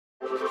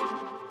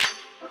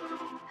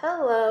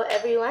Hello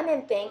everyone,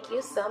 and thank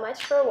you so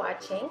much for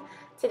watching.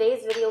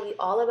 Today's video will be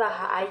all about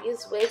how I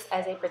use wigs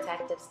as a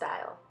protective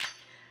style.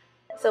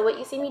 So what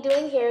you see me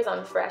doing here is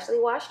on freshly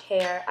washed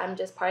hair. I'm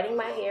just parting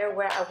my hair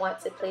where I want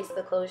to place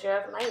the closure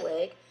of my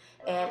wig,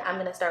 and I'm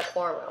going to start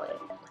cornrowing.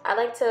 I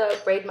like to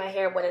braid my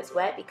hair when it's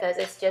wet because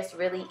it's just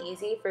really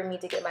easy for me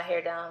to get my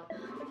hair down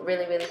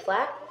really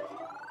flat.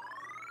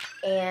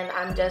 And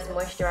I'm just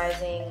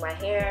moisturizing my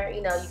hair. You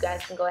know, you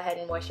guys can go ahead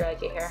and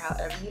moisturize your hair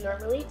however you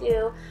normally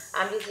do.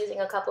 I'm just using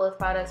a couple of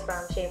products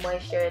from Shea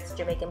Moisture. It's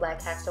Jamaican Black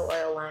Castor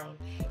Oil line.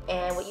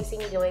 And what you see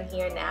me doing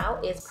here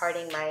now is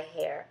parting my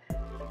hair.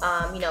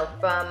 You know,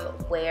 from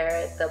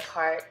where the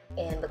part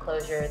and the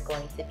closure is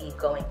going to be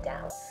going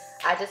down.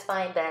 I just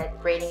find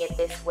that braiding it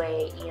this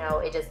way, you know,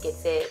 it just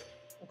gets it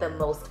the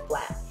most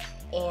flat.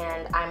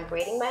 And I'm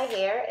braiding my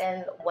hair,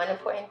 and one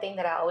important thing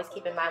that I always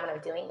keep in mind when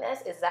I'm doing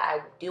this is that I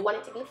do want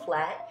it to be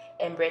flat,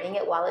 and braiding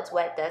it while it's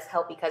wet does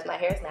help because my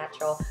hair is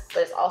natural,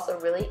 but it's also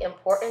really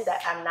important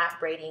that I'm not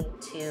braiding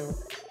too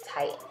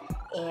tight.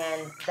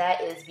 And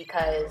that is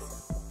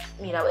because,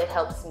 you know, it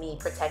helps me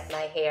protect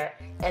my hair,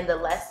 and the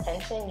less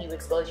tension you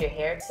expose your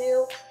hair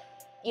to,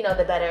 you know,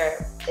 the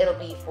better it'll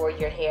be for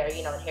your hair,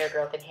 you know, and hair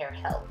growth and hair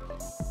health.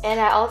 And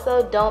I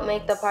also don't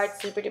make the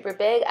parts super duper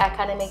big. I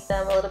kind of make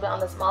them a little bit on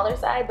the smaller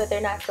side, but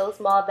they're not so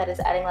small that it's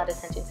adding a lot of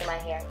tension to my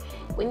hair.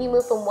 When you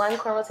move from one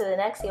cornrow to the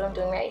next, see what I'm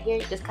doing right here?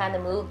 You just kind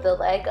of move the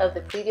leg of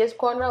the previous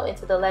cornrow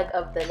into the leg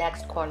of the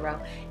next cornrow.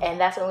 And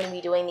that's what I'm going to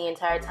be doing the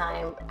entire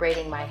time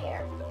braiding my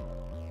hair.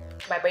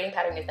 My braiding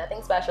pattern is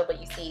nothing special, but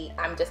you see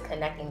I'm just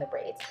connecting the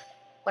braids.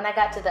 When I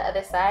got to the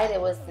other side, it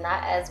was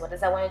not as wet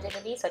as I wanted it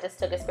to be, so I just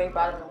took a spray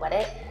bottle and wet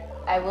it.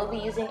 I will be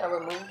using a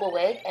removable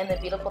wig, and the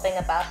beautiful thing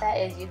about that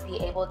is you'll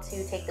be able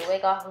to take the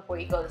wig off before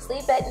you go to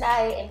sleep at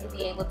night, and you'll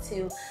be able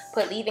to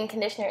put leave-in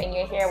conditioner in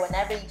your hair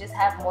whenever you just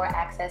have more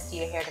access to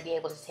your hair to be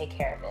able to take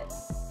care of it.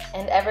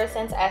 And ever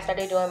since I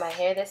started doing my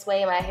hair this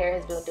way, my hair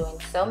has been doing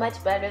so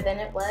much better than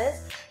it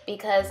was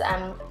because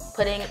I'm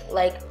putting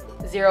like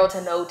zero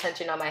to no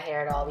tension on my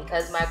hair at all,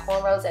 because my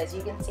cornrows, as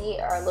you can see,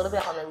 are a little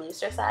bit on the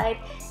looser side,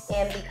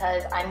 and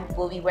because I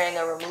will be wearing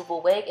a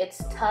removable wig,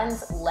 it's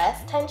tons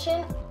less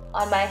tension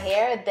on my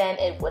hair than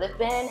it would have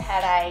been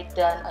had I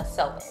done a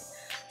sew-in.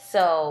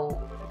 So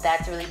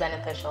that's really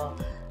beneficial.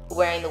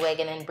 Wearing the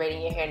wig and then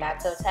braiding your hair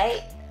not so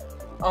tight,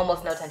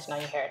 almost no tension on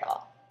your hair at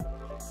all.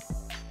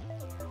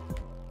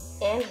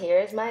 And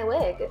here's my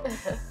wig.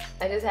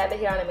 I just have it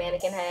here on a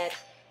mannequin head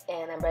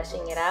and I'm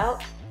brushing it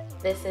out.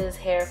 This is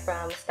hair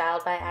from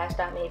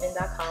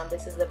styledbyash.maven.com.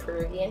 This is the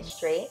Peruvian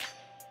Straight,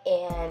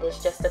 and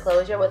it's just a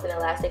closure with an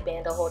elastic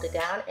band to hold it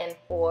down and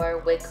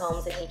 4 wig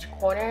combs in each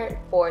corner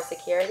for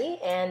security,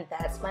 and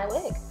that's my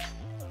wig.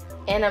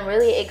 And I'm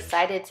really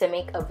excited to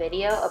make a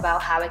video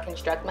about how I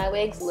construct my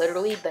wigs.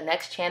 Literally the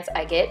next chance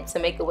I get to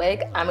make a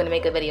wig, I'm going to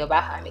make a video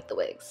about how I make the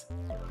wigs.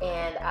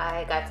 And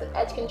I got some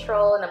edge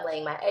control, and I'm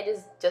laying my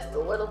edges just a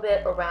little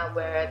bit around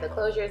where the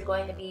closure is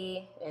going to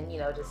be, and you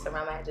know, just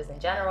around my edges in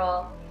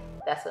general.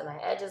 That's what my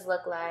edges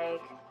look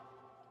like.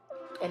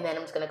 And then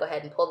I'm just going to go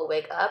ahead and pull the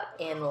wig up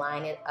and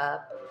line it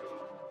up,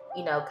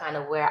 you know, kind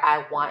of where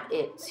I want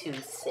it to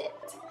sit.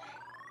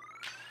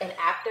 And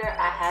after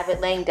I have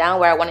it laying down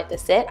where I want it to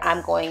sit,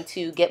 I'm going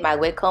to get my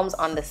wig combs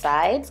on the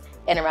sides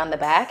and around the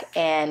back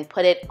and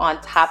put it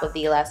on top of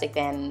the elastic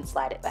band and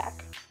slide it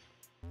back.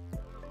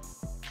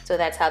 So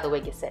that's how the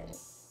wig is sitting.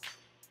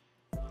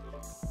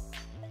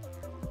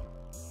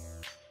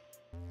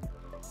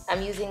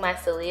 I'm using my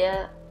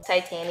Celia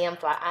titanium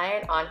flat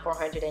iron on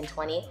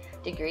 420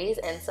 degrees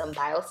and some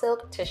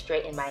BioSilk to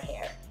straighten my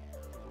hair.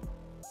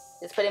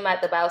 Just putting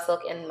the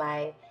BioSilk in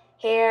my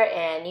hair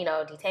and, you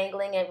know,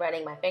 detangling it,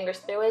 running my fingers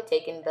through it,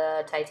 taking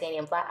the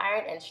titanium flat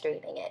iron and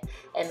straightening it.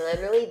 And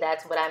literally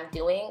that's what I'm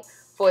doing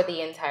for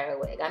the entire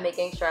wig. I'm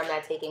making sure I'm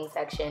not taking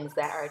sections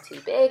that are too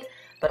big,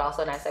 but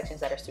also not sections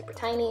that are super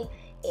tiny.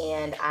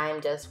 And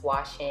I'm just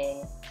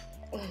I'm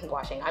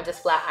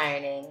just flat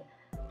ironing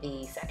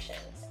the sections.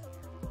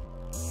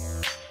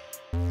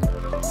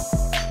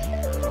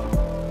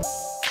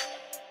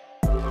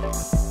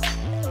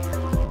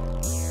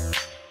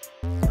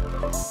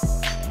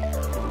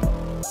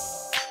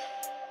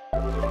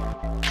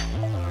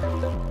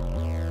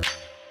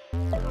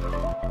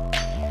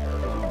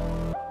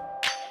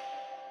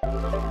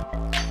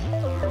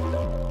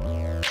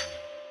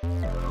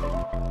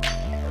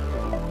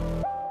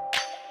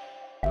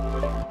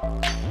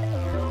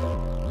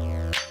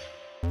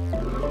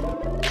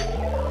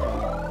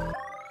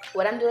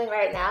 What I'm doing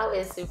right now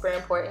is super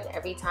important.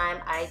 Every time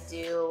I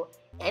do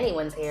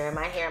anyone's hair,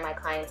 my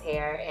client's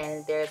hair,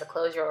 and there's a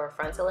closure or a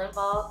frontal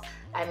involved,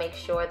 I make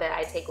sure that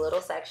I take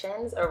little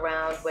sections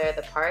around where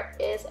the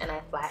part is and I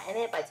flatten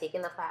it by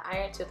taking the flat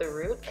iron to the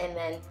root and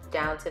then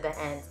down to the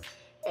ends.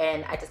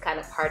 And I just kind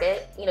of part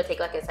it, you know, take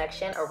like a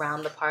section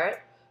around the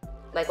part,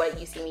 like what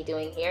you see me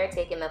doing here,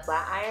 taking the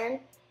flat iron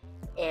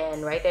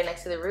and right there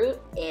next to the root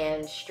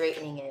and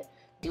straightening it.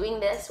 Doing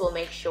this will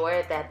make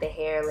sure that the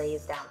hair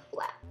lays down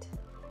flat.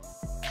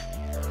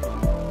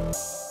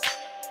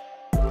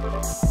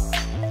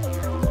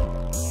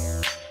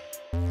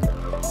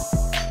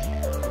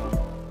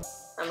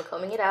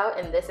 it out,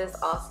 and this is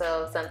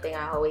also something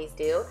I always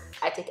do.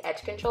 I take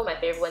edge control. My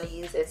favorite one to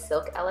use is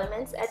Silk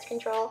Elements edge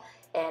control,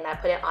 and I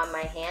put it on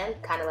my hand,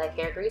 kind of like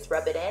hair grease,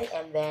 rub it in,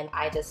 and then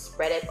I just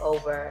spread it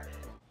over.